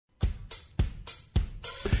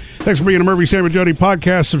Thanks for being a Murphy, Sam, and Jody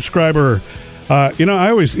podcast subscriber.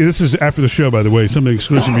 This is after the show, by the way, something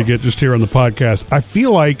exclusive you get just here on the podcast. I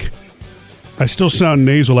feel like I still sound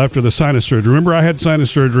nasal after the sinus surgery. Remember, I had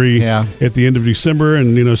sinus surgery at the end of December,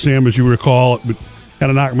 and, Sam, as you recall, it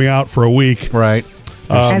kind of knocked me out for a week. Right.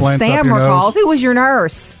 As Sam recalls, who was your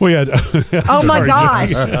nurse? Well, yeah. Oh, my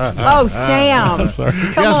gosh. Oh, Sam.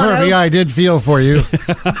 Yes, Murphy, I did feel for you.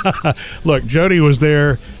 Look, Jody was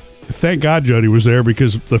there. Thank God Jody was there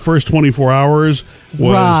because the first 24 hours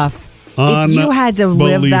was rough. If you had to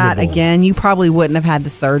live that again, you probably wouldn't have had the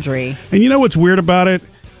surgery. And you know what's weird about it?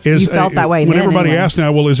 Is, you felt that way when then, everybody anyway. asks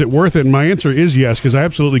now, well, is it worth it? And my answer is yes, because I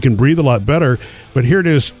absolutely can breathe a lot better. But here it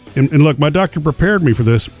is. And look, my doctor prepared me for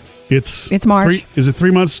this. It's March. Is it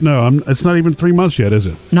 3 months? No, it's not even 3 months yet, is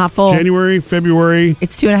it? Not full. January, February.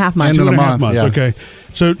 It's 2.5 months. End of the 2.5 months. yeah. Okay.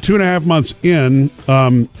 So 2.5 months in,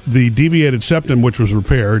 the deviated septum, which was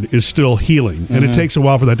repaired, is still healing. And it takes a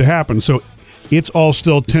while for that to happen. So it's all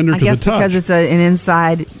still tender to the touch. I guess because it's an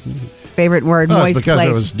inside, favorite word, moist because place.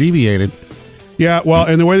 it was deviated. Yeah, well,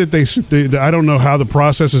 and the way that they I don't know how the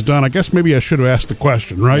process is done. I guess maybe I should have asked the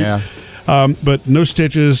question, right? Yeah. But no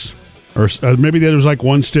stitches, or maybe there was like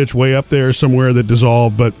one stitch way up there somewhere that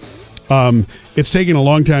dissolved, but it's taking a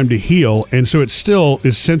long time to heal, and so it still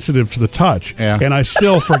is sensitive to the touch. Yeah. And I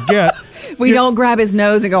still forget. We don't grab his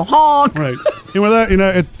nose and go, honk. Right. And with that,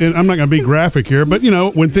 and I'm not going to be graphic here, but,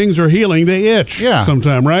 when things are healing, they itch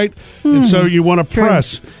sometime, right? And so you want to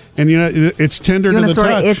press. And, it's tender to the touch. You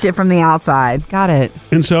want to sort of itch it from the outside. Got it.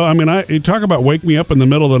 And so, you talk about wake me up in the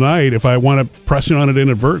middle of the night if I want to press on it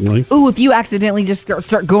inadvertently. Ooh, if you accidentally just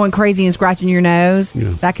start going crazy and scratching your nose,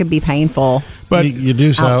 that could be painful. But you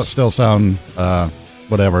do still sound,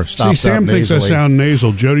 whatever, stopped see, Sam up thinks nasally. I sound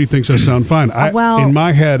nasal. Jody thinks I sound fine. In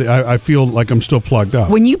my head, I feel like I'm still plugged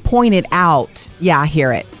up. When you point it out, I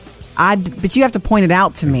hear it. But you have to point it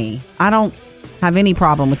out to me. I don't have any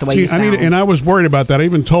problem with the way you sound. And I was worried about that. I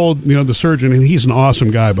even told the surgeon, and he's an awesome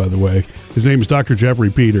guy, by the way. His name is Dr. Jeffrey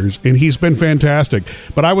Peters, and he's been fantastic.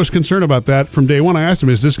 But I was concerned about that from day one. I asked him,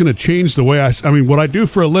 "Is this going to change the way what I do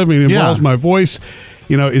for a living involves my voice?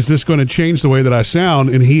 Is this going to change the way that I sound?"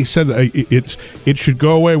 And he said it should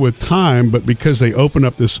go away with time, but because they open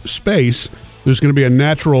up this space, there's going to be a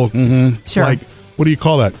natural, Sure. like, what do you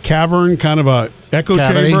call that? Cavern, kind of a echo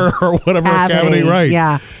chamber or whatever, cavity, right?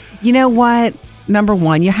 Yeah. You know what? Number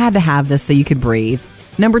one, you had to have this so you could breathe.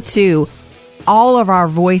 Number two, all of our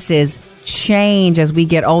voices change as we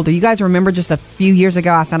get older. You guys remember just a few years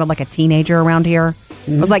ago, I sounded like a teenager around here.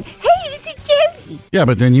 I was like, hey, this is Jody. Yeah,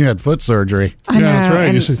 but then you had foot surgery. I know, that's right.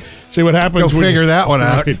 and You see what happens. Go figure that one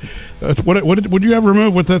out. Right. What you have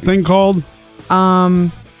removed? What's that thing called?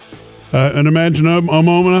 An imaginoma?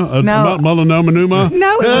 No. Melanoma?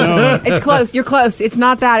 No, it's close. You're close. It's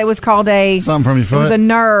not that. It was called Something from your foot? It was a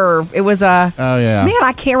nerve. It was a... Oh, yeah. Man,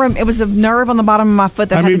 I can't remember. It was a nerve on the bottom of my foot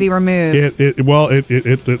that had to be removed. It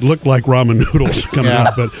looked like ramen noodles coming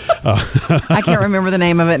out, but... I can't remember the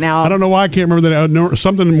name of it now. I don't know why I can't remember the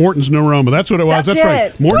something Morton's Neuroma. That's what it was. That's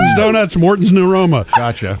right. it. Morton's Donuts, Morton's Neuroma.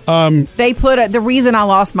 Gotcha. They put the reason I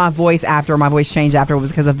lost my voice changed after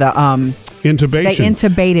was because of the intubation. They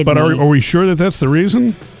intubated but me. Are we sure that that's the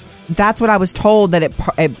reason? That's what I was told, that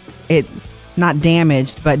it not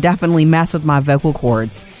damaged, but definitely messed with my vocal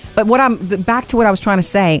cords. But back to what I was trying to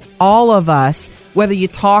say, all of us, whether you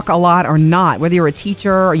talk a lot or not, whether you're a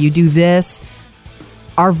teacher or you do this,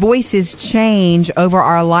 our voices change over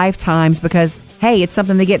our lifetimes because, hey, it's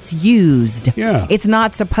something that gets used. Yeah. You're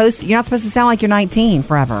not supposed to sound like you're 19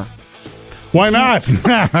 forever. Why not?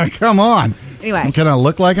 Come on. Anyway. Can I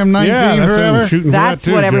look like I'm 19 that's forever? shooting for That's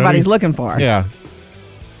that too, what everybody's Jody. looking for. Yeah.